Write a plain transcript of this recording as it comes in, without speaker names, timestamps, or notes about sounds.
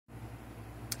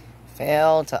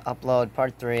failed to upload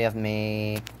part 3 of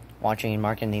me watching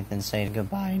Mark and Ethan say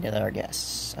goodbye to their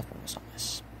guests of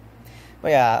Unus.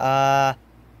 But yeah,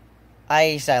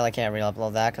 I sadly can't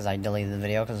re-upload that because I deleted the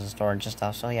video because of storage and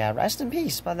stuff. So yeah, rest in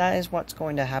peace. But that is what's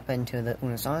going to happen to the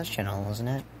Unus channel, isn't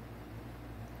it?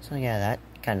 So yeah, that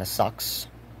kind of sucks.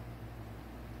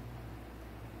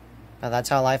 But that's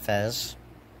how life is.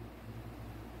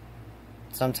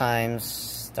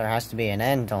 Sometimes there has to be an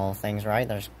end to all things, right?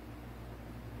 There's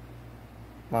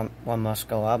one must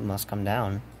go up, must come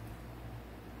down.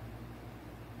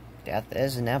 Death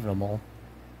is inevitable.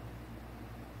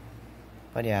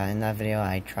 But yeah, in that video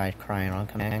I tried crying on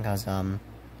command because it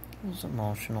was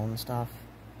emotional and stuff.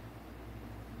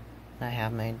 I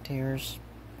have made tears,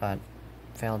 but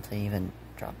failed to even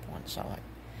drop one, so I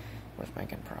was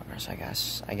making progress, I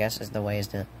guess. I guess the way is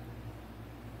to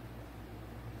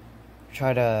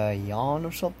try to yawn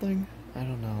or something? I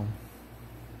don't know.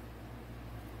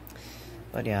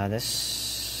 But yeah,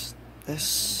 this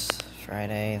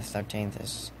Friday, the 13th,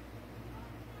 is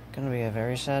gonna be a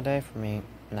very sad day for me.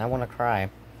 And I want to cry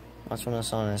once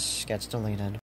Unus gets deleted.